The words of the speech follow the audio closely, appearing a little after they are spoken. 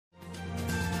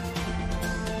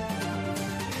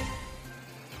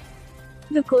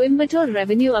The Coimbatore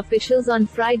revenue officials on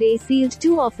Friday sealed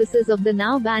 2 offices of the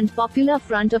now-banned Popular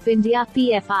Front of India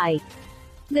 (PFI).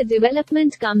 The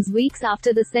development comes weeks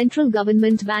after the central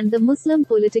government banned the Muslim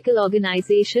political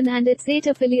organization and its 8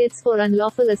 affiliates for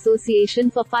unlawful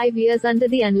association for 5 years under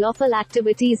the Unlawful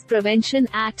Activities Prevention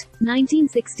Act,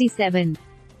 1967.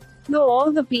 Though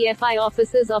all the PFI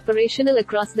offices operational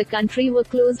across the country were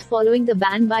closed following the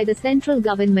ban by the central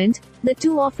government, the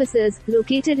 2 offices,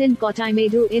 located in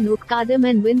Coimbatore in Ukkadam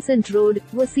and Vincent Road,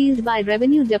 were sealed by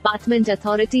Revenue Department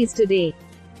authorities today.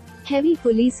 Heavy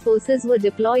police forces were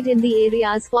deployed in the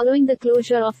areas following the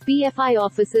closure of PFI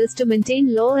offices to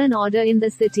maintain law and order in the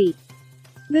city.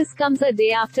 This comes a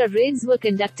day after raids were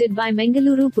conducted by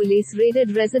Mangaluru police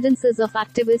raided residences of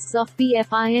activists of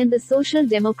PFI and the Social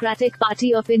Democratic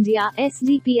Party of India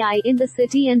 (SDPI) in the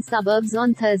city and suburbs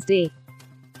on Thursday.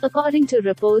 According to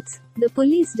reports, the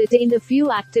police detained a few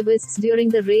activists during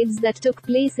the raids that took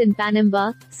place in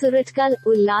Panamba, Suratkal,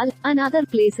 Ullal, and other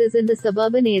places in the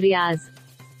suburban areas.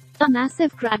 A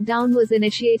massive crackdown was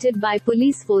initiated by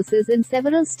police forces in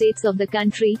several states of the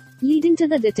country, leading to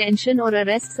the detention or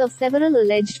arrests of several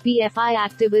alleged PFI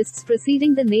activists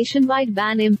preceding the nationwide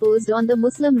ban imposed on the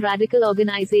Muslim radical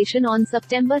organization on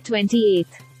September 28.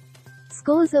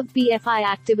 Scores of PFI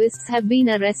activists have been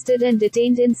arrested and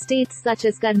detained in states such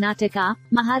as Karnataka,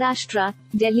 Maharashtra,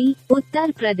 Delhi,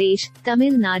 Uttar Pradesh,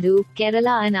 Tamil Nadu,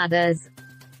 Kerala and others.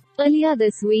 Earlier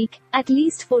this week, at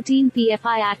least 14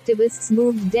 PFI activists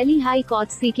moved Delhi High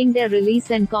Court seeking their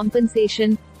release and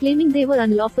compensation, claiming they were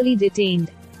unlawfully detained.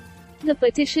 The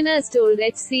petitioners told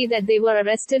HC that they were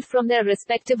arrested from their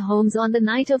respective homes on the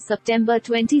night of September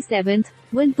 27,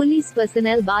 when police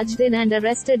personnel barged in and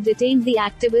detained the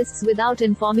activists without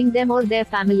informing them or their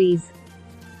families.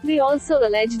 They also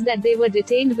alleged that they were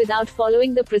detained without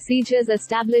following the procedures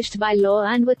established by law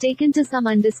and were taken to some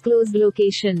undisclosed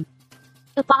location.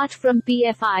 Apart from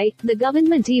PFI, the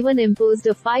government even imposed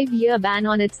a 5-year ban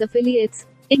on its affiliates,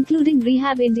 including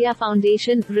Rehab India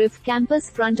Foundation, RIF, Campus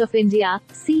Front of India,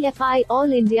 CFI,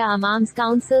 All India Imams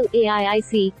Council,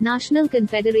 AIIC, National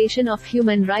Confederation of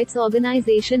Human Rights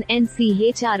Organization,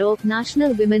 NCHRO,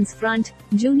 National Women's Front,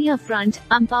 Junior Front,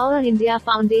 Empower India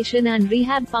Foundation and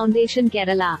Rehab Foundation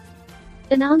Kerala.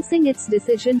 Announcing its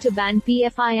decision to ban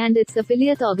PFI and its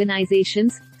affiliate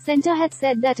organizations, Centre had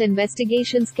said that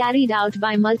investigations carried out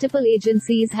by multiple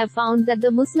agencies have found that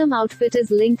the Muslim outfit is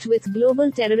linked with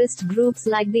global terrorist groups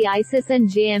like the ISIS and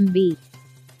JMB.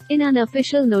 In an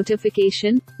official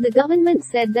notification, the government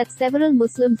said that several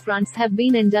Muslim fronts have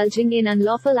been indulging in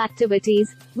unlawful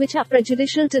activities, which are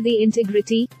prejudicial to the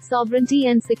integrity, sovereignty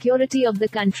and security of the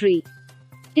country.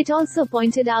 It also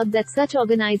pointed out that such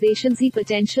organizations have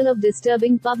potential of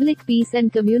disturbing public peace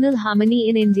and communal harmony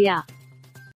in India.